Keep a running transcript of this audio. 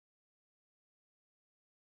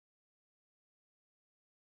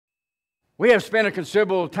We have spent a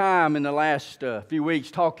considerable time in the last few weeks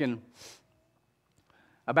talking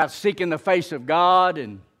about seeking the face of God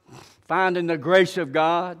and finding the grace of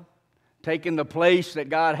God, taking the place that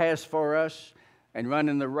God has for us, and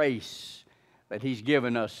running the race that He's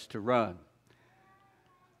given us to run.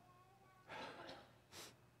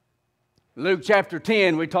 Luke chapter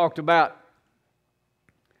 10, we talked about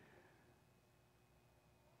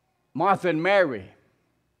Martha and Mary.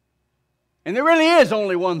 And there really is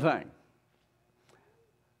only one thing.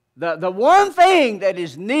 The one thing that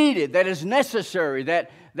is needed, that is necessary,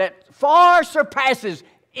 that far surpasses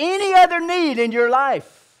any other need in your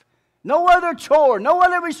life. No other chore, no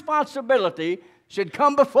other responsibility should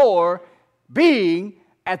come before being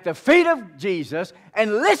at the feet of Jesus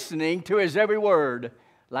and listening to His every word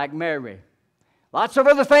like Mary. Lots of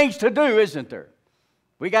other things to do, isn't there?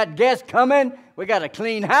 We got guests coming. We got a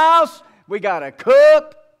clean house. We got to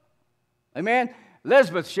cook. Amen.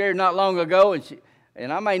 Elizabeth shared not long ago,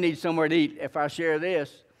 and I may need somewhere to eat if I share this.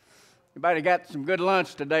 Anybody got some good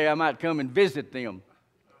lunch today? I might come and visit them.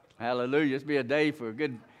 Hallelujah. This be a day for a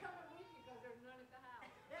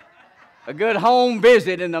good home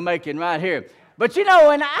visit in the making right here. But you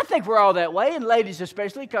know, and I think we're all that way, and ladies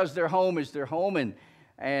especially, because their home is their home,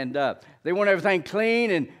 and they want everything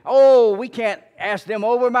clean, and oh, we can't ask them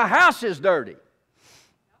over. My house is dirty.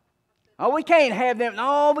 Oh, we can't have them.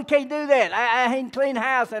 No, we can't do that. I ain't clean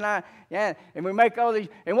house, and we make all these.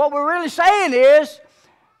 And what we're really saying is,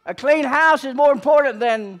 a clean house is more important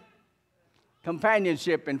than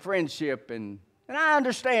companionship and friendship, and I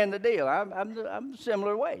understand the deal. I'm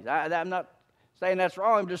similar ways. I'm not saying that's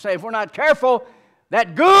wrong. I'm just saying if we're not careful,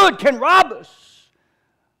 that good can rob us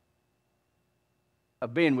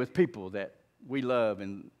of being with people that we love,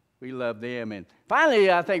 and we love them. And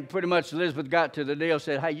finally, I think pretty much Elizabeth got to the deal,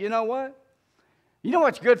 said, hey, you know what? You know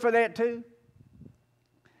what's good for that too?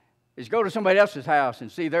 Is go to somebody else's house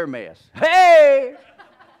and see their mess. Hey!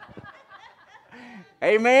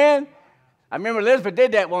 Amen? I remember Elizabeth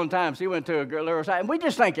did that one time. She went to a girl's house, and we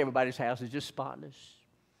just think everybody's house is just spotless.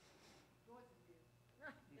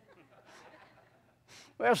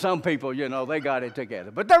 Well, some people, you know, they got it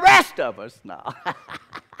together. But the rest of us, no.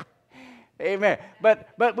 Amen.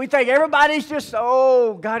 But we think everybody's just,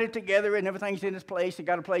 got it together and everything's in its place and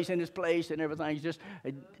got a place in its place and everything's just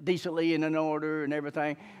decently in order and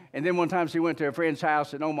everything. And then one time she went to a friend's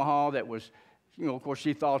house in Omaha that was, you know, of course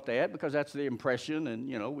she thought that because that's the impression, and,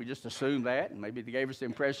 you know, we just assumed that, and maybe they gave us the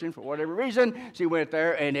impression for whatever reason. She went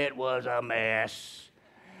there and it was a mess.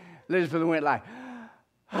 Elizabeth went like,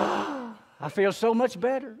 I feel so much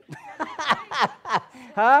better.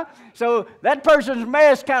 Huh? So that person's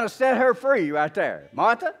mess kind of set her free right there.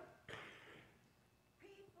 Martha?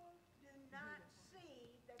 People do not see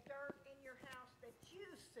the dirt in your house that you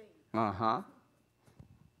see. Uh-huh.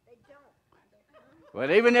 They don't.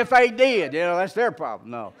 Well, even if they did, you know, that's their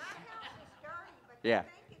problem. No. My house is dirty, but Yeah. they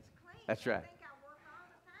think it's clean. That's They right. think I work all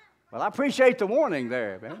the time. Well, I appreciate the warning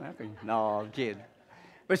there. Man. No, I'm kidding.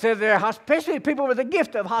 But said there are especially people with the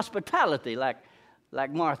gift of hospitality like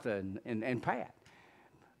Martha and Pat.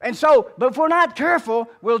 And so, but if we're not careful,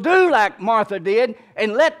 we'll do like Martha did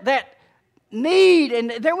and let that need, and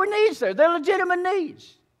there were needs there. They're legitimate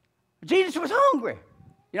needs. Jesus was hungry.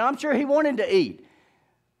 You know, I'm sure He wanted to eat.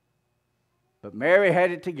 But Mary had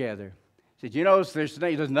it together. Said, you know, there's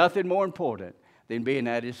nothing more important than being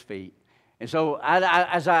at His feet. And so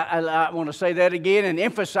I want to say that again and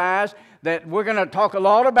emphasize that we're going to talk a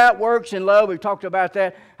lot about works and love. We've talked about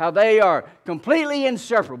that, how they are completely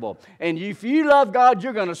inseparable. And if you love God,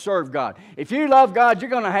 you're going to serve God. If you love God,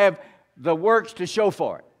 you're going to have the works to show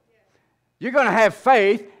for it. You're going to have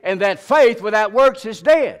faith, and that faith without works is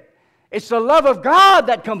dead. It's the love of God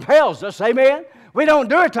that compels us, amen? We don't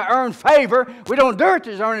do it to earn favor. We don't do it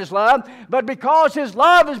to earn His love. But because His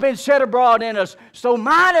love has been shed abroad in us so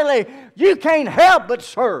mightily, you can't help but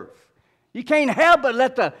serve. You can't help but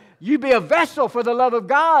let you be a vessel for the love of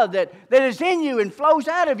God that is in you and flows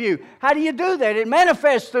out of you. How do you do that? It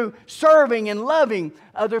manifests through serving and loving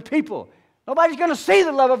other people. Nobody's going to see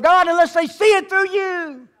the love of God unless they see it through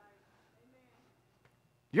you.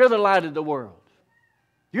 You're the light of the world.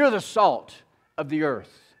 You're the salt of the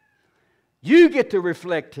earth. You get to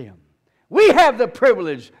reflect Him. We have the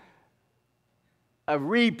privilege of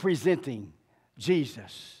representing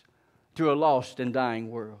Jesus to a lost and dying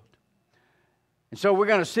world. And so we're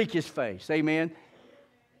going to seek His face. Amen.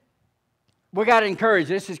 We got to encourage.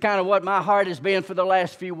 This is kind of what my heart has been for the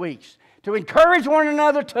last few weeks. To encourage one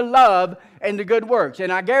another to love and the good works.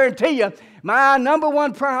 And I guarantee you, my number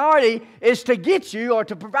one priority is to get you or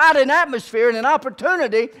to provide an atmosphere and an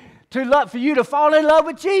opportunity to love, for you to fall in love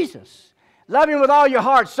with Jesus. Love Him with all your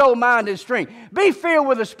heart, soul, mind, and strength. Be filled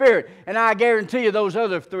with the Spirit, and I guarantee you those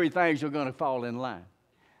other three things are going to fall in line.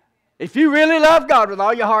 If you really love God with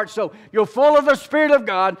all your heart, soul, you're full of the Spirit of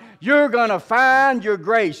God, you're going to find your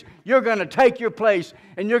grace. You're going to take your place,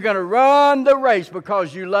 and you're going to run the race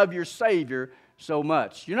because you love your Savior so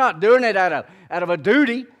much. You're not doing it out of a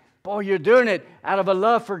duty. Boy, you're doing it out of a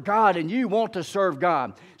love for God, and you want to serve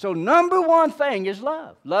God. So number one thing is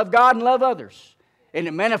love. Love God and love others. And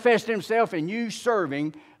it manifests Himself in you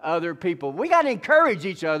serving other people. We got to encourage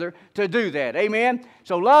each other to do that. Amen?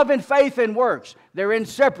 So love and faith and works, they're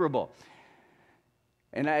inseparable.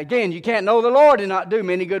 And again, you can't know the Lord and not do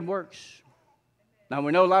many good works. Now,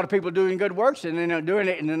 we know a lot of people doing good works, and they're not doing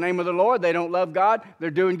it in the name of the Lord. They don't love God. They're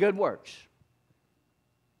doing good works.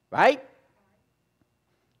 Right?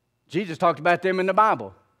 Jesus talked about them in the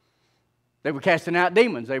Bible. They were casting out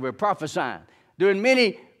demons. They were prophesying, doing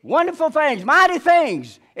many wonderful things, mighty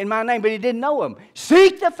things in my name, but He didn't know them.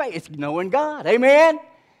 Seek the faith. It's knowing God. Amen?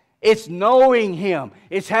 It's knowing Him.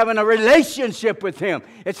 It's having a relationship with Him.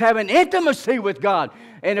 It's having intimacy with God.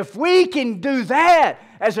 And if we can do that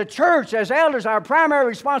as a church, as elders, our primary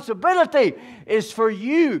responsibility is for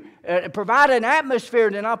you, provide an atmosphere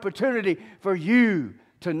and an opportunity for you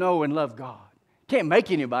to know and love God. Can't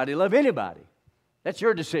make anybody love anybody. That's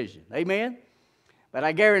your decision. Amen? But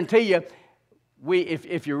I guarantee you,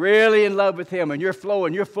 if you're really in love with Him and you're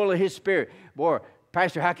flowing, you're full of His Spirit, boy,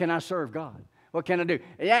 Pastor, how can I serve God? What can I do?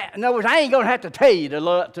 In other words, I ain't going to have to tell you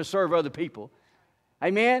to serve other people.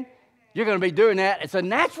 Amen? You're going to be doing that. It's a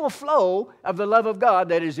natural flow of the love of God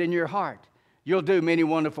that is in your heart. You'll do many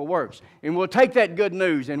wonderful works. And we'll take that good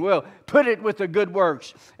news and we'll put it with the good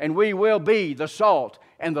works, and we will be the salt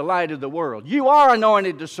and the light of the world. You are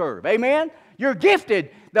anointed to serve. Amen? You're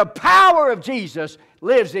gifted. The power of Jesus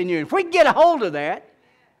lives in you. If we can get a hold of that,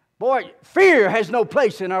 boy, fear has no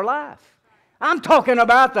place in our life. I'm talking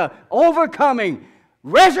about the overcoming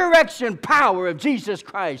resurrection power of Jesus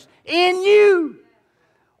Christ in you.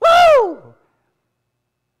 Woo!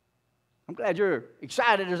 I'm glad you're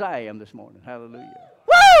excited as I am this morning. Hallelujah.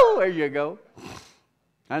 Woo! There you go.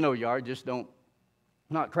 I know you are, just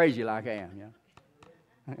not crazy like I am.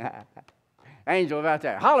 Yeah. Angel, about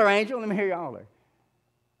that. Holler, Angel. Let me hear you holler.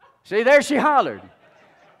 See, there she hollered.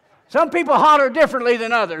 Some people holler differently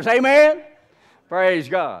than others. Amen? Praise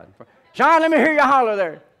God. Sean, let me hear you holler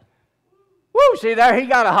there. Woo! See there, he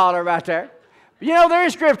got a holler right there. You know, there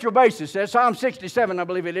is scriptural basis. That's Psalm 67, I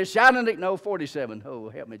believe it is. Shouting to, no, 47. Oh,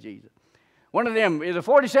 help me, Jesus. One of them, either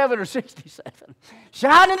 47 or 67.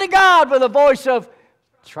 Shouting to God with a voice of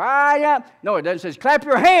triumph. No, it doesn't. It says, clap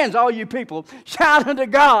your hands, all you people. Shouting to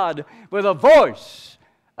God with a voice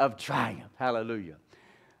of triumph. Hallelujah.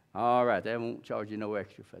 All right, they won't charge you no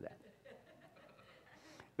extra for that.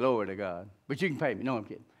 Glory to God. But you can pay me. No, I'm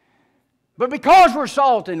kidding. But because we're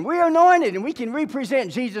salt and we're anointed and we can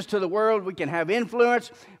represent Jesus to the world, we can have influence,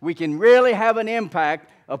 we can really have an impact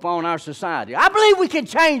upon our society. I believe we can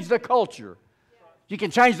change the culture. You can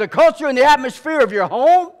change the culture and the atmosphere of your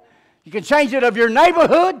home. You can change it of your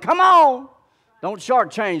neighborhood. Come on. Don't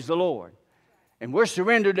shortchange the Lord. And we're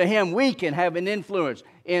surrendered to Him. We can have an influence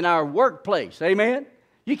in our workplace. Amen?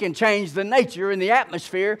 You can change the nature and the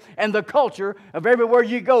atmosphere and the culture of everywhere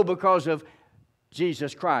you go because of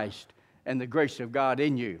Jesus Christ and the grace of God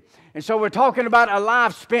in you. And so we're talking about a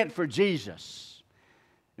life spent for Jesus.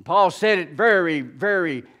 And Paul said it very,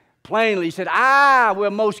 very plainly. He said, I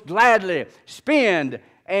will most gladly spend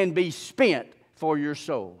and be spent for your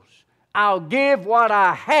souls. I'll give what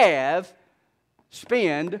I have,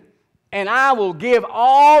 spend, and I will give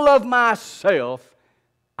all of myself.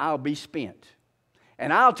 I'll be spent.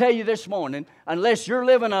 And I'll tell you this morning, unless you're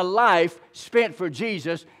living a life spent for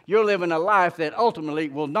Jesus, you're living a life that ultimately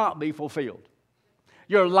will not be fulfilled.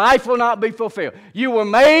 Your life will not be fulfilled. You were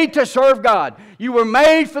made to serve God. You were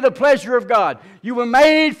made for the pleasure of God. You were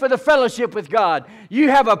made for the fellowship with God. You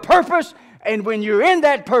have a purpose, and when you're in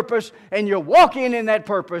that purpose and you're walking in that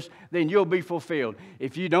purpose, then you'll be fulfilled.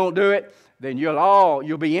 If you don't do it, then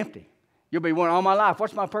you'll be empty. You'll be wondering, all my life,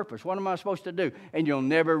 what's my purpose? What am I supposed to do? And you'll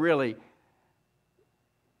never really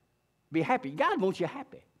be happy. God wants you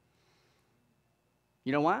happy.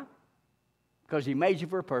 You know why? Because He made you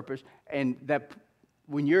for a purpose, and that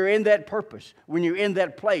when you're in that purpose, when you're in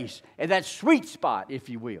that place, and that sweet spot, if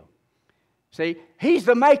you will. See, He's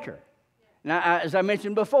the maker. Now, as I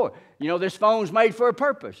mentioned before, you know, this phone's made for a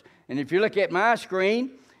purpose. And if you look at my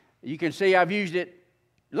screen, you can see I've used it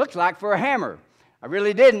looks like for a hammer. I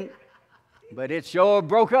really didn't, but it sure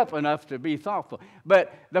broke up enough to be thoughtful.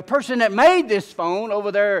 But the person that made this phone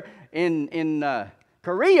over there in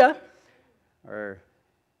Korea, or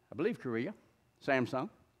I believe Korea, Samsung,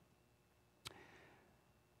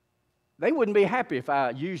 they wouldn't be happy if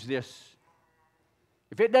I used this.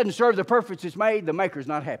 If it doesn't serve the purpose it's made, the maker's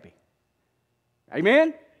not happy.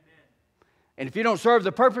 Amen? And if you don't serve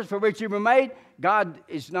the purpose for which you were made, God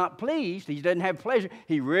is not pleased. He doesn't have pleasure.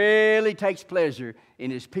 He really takes pleasure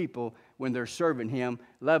in His people when they're serving Him,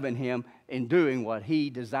 loving Him, and doing what He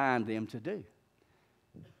designed them to do.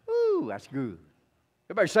 Ooh, that's good.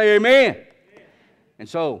 Everybody say amen. And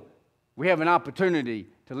so we have an opportunity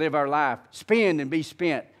to live our life, spend and be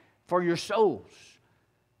spent for your souls.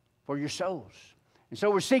 For your souls. And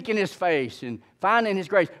so we're seeking His face and finding His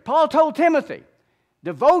grace. Paul told Timothy,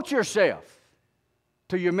 devote yourself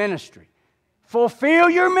to your ministry. Fulfill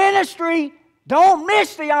your ministry. Don't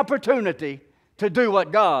miss the opportunity to do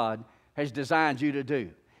what God has designed you to do.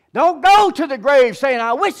 Don't go to the grave saying,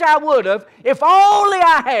 I wish I would have, if only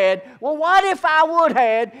I had. Well, what if I would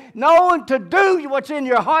have? Knowing to do what's in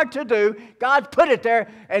your heart to do, God put it there,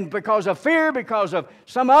 and because of fear, because of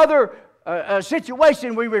some other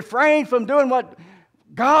situation, we refrain from doing what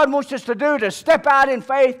God wants us to do, to step out in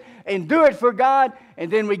faith and do it for God,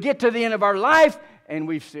 and then we get to the end of our life, and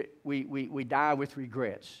we die with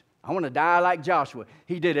regrets. I want to die like Joshua.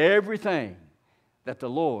 He did everything that the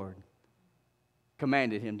Lord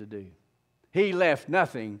commanded him to do. He left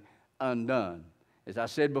nothing undone. As I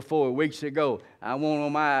said before, weeks ago, I want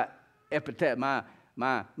on my epitaph,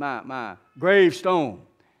 my gravestone.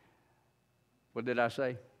 What did I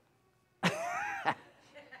say?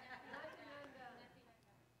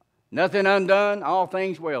 Nothing undone, all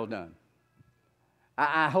things well done.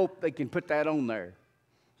 I hope they can put that on there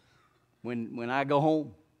when I go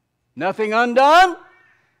home. Nothing undone,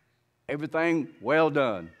 everything well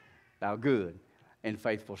done, thou good and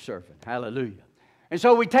faithful servant. Hallelujah. And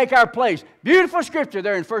so we take our place. Beautiful scripture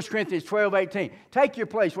there in 1 Corinthians 12:18. Take your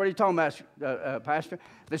place. What are you talking about, Pastor?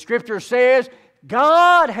 The scripture says,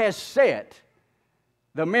 God has set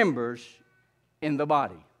the members in the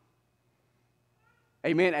body.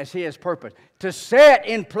 Amen. As He has purpose. To set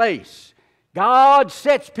in place. God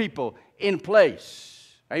sets people in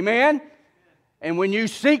place. Amen. And when you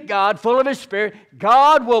seek God full of His Spirit,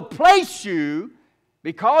 God will place you,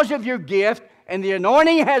 because of your gift and the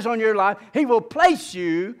anointing He has on your life, He will place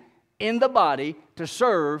you in the body to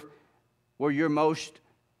serve where you're most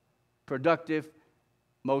productive,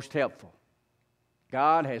 most helpful.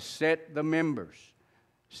 God has set the members.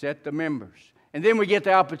 Set the members. And then we get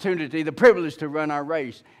the opportunity, the privilege to run our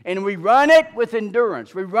race. And we run it with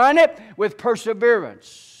endurance. We run it with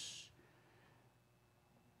perseverance.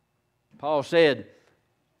 Paul said,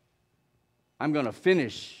 I'm going to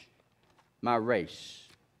finish my race.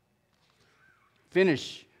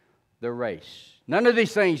 Finish the race. None of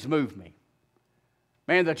these things move me.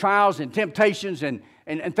 Man, the trials and temptations and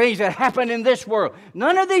things that happen in this world,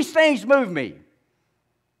 none of these things move me.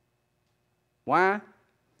 Why?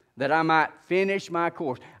 That I might finish my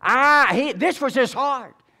course. This was his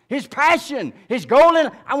heart, his passion, his goal.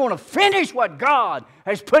 I want to finish what God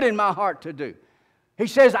has put in my heart to do. He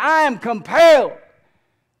says, I am compelled.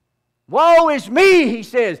 Woe is me, he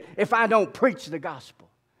says, if I don't preach the gospel.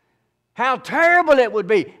 How terrible it would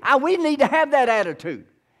be. We need to have that attitude.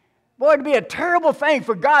 Boy, it'd be a terrible thing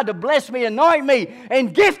for God to bless me, anoint me,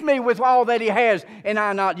 and gift me with all that He has, and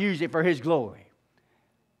I not use it for His glory.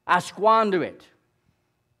 I squander it.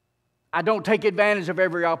 I don't take advantage of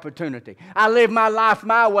every opportunity. I live my life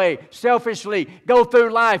my way, selfishly, go through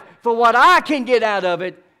life for what I can get out of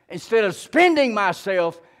it, instead of spending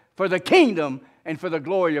myself for the kingdom and for the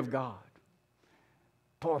glory of God.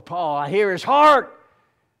 Poor Paul, I hear his heart.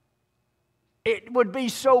 It would be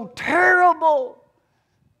so terrible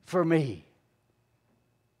for me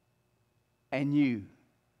and you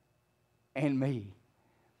and me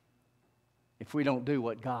if we don't do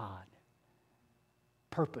what God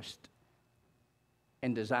purposed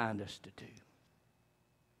and designed us to do.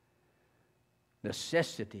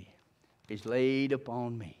 Necessity is laid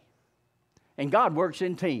upon me. And God works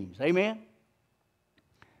in teams. Amen?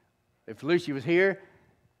 If Lucy was here,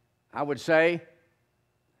 I would say,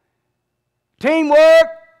 teamwork.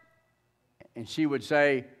 And she would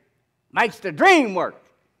say, makes the dream work.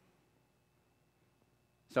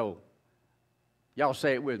 So, y'all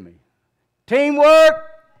say it with me. Teamwork.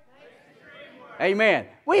 Amen.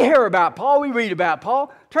 We hear about Paul. We read about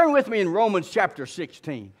Paul. Turn with me in Romans chapter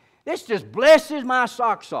 16. This just blesses my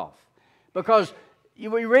socks off. Because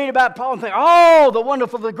we read about Paul and think, oh, the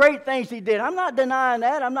wonderful, the great things he did. I'm not denying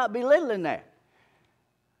that. I'm not belittling that.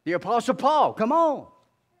 The Apostle Paul, come on.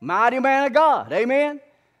 Mighty man of God. Amen.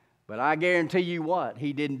 But I guarantee you what,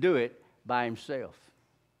 he didn't do it by himself.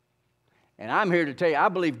 And I'm here to tell you, I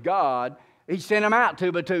believe God, He sent them out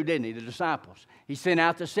 2 by 2, didn't He? The disciples. He sent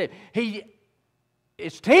out the 7.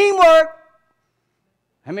 it's teamwork.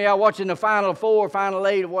 How many of y'all watching the Final Four, Final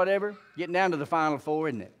Eight, or whatever? Getting down to the Final Four,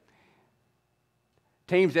 isn't it?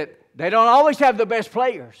 Teams that they don't always have the best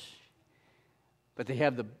players, but they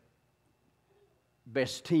have the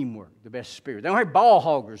best teamwork, the best spirit. They don't have ball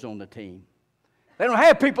hoggers on the team. They don't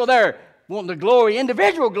have people there wanting the glory,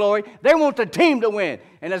 individual glory. They want the team to win.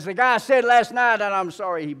 And as the guy said last night, and I'm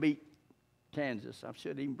sorry he beat Kansas. I should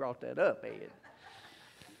have even brought that up, Ed.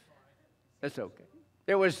 That's okay.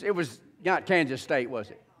 It was not Kansas State, was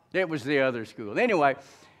it? It was the other school. Anyway,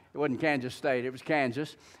 it wasn't Kansas State. It was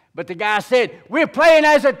Kansas. But the guy said, we're playing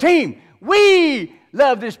as a team. We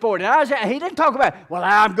love this sport. And he didn't talk about, well,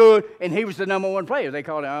 I'm good, and he was the number one player. They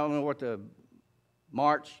called it, I don't know what the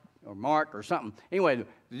Mark or something. Anyway,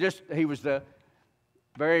 he was the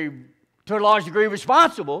very, to a large degree,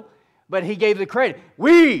 responsible, but he gave the credit.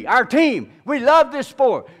 We, our team, we love this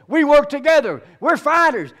sport. We work together. We're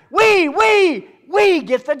fighters. We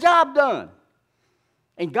get the job done.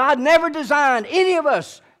 And God never designed any of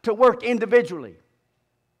us to work individually.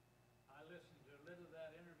 I listened to a little of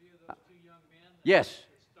that interview, those two young men. Yes.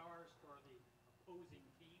 The stars for the opposing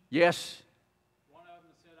team. Yes. One of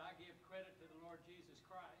them said, I give credit to the Lord Jesus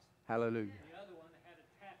Christ. Hallelujah. The other one had a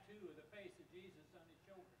tattoo of the face of Jesus on his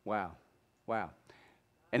shoulder. Wow. Wow.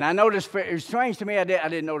 And I noticed, it was strange to me, I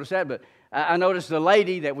didn't notice that, but I noticed the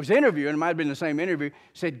lady that was interviewing, it might have been the same interview,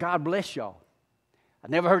 said, God bless y'all. I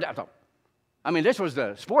never heard that. This was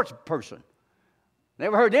the sports person.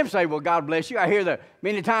 Never heard them say, well, God bless you. I hear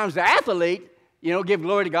many times the athlete, give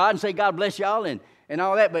glory to God and say, God bless y'all and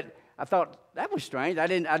all that. But I thought, that was strange. I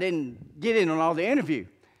didn't get in on all the interview.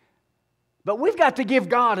 But we've got to give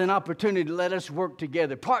God an opportunity to let us work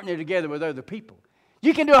together, partner together with other people.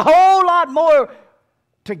 You can do a whole lot more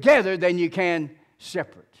together than you can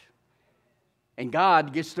separate. And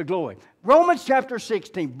God gets the glory. Romans chapter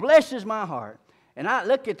 16 blesses my heart. And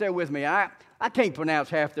look at there with me. I can't pronounce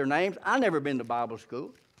half their names. I've never been to Bible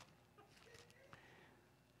school.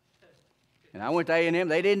 And I went to A&M.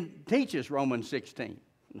 They didn't teach us Romans 16.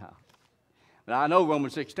 No. But I know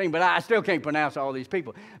Romans 16, but I still can't pronounce all these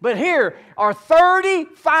people. But here are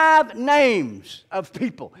 35 names of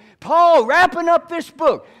people. Paul, wrapping up this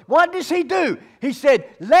book, what does he do? He said,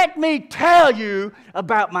 let me tell you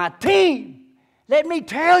about my team. Let me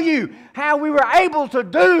tell you how we were able to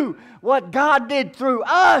do what God did through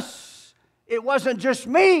us. It wasn't just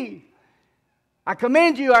me. I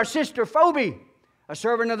commend you, our sister Phoebe, a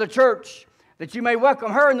servant of the church, that you may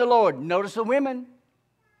welcome her in the Lord. Notice the women.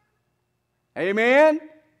 Amen.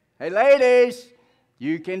 Hey, ladies,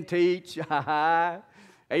 you can teach.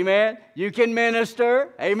 Amen. You can minister.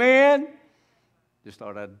 Amen. Just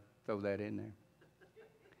thought I'd throw that in there.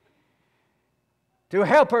 To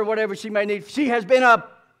help her whatever she may need. She has been a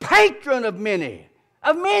patron of many,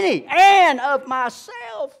 and of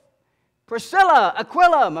myself. Priscilla,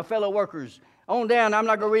 Aquila, my fellow workers. On down, I'm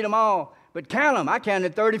not going to read them all, but count them. I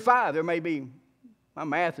counted 35. There may be, my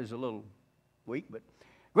math is a little weak, but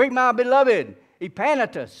greet my beloved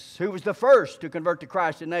Epaphras, who was the first to convert to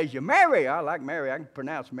Christ in Asia. Mary, I like Mary. I can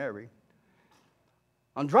pronounce Mary.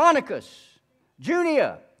 Andronicus,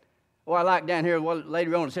 Junia. Oh, I like down here,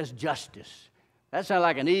 later on it says Justice. That sounds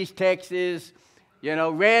like an East Texas,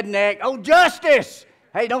 redneck. Oh, Justice.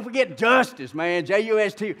 Hey, don't forget Justice, man.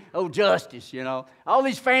 J-U-S-T. Oh, Justice, All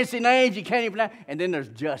these fancy names you can't even pronounce. And then there's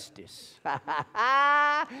Justice.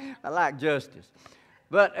 I like Justice.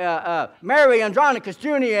 But Mary, Andronicus,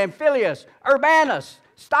 Junia, Amphilius, Urbanus,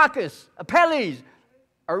 Stachys, Apelles,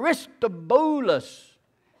 Aristobulus.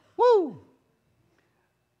 Woo!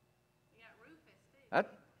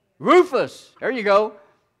 Rufus. There you go.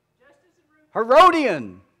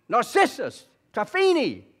 Herodian, Narcissus,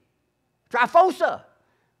 Tryphene, Tryphosa.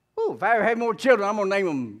 Ooh, if I ever have more children, I'm going to name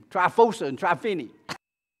them Tryphosa and Tryphene.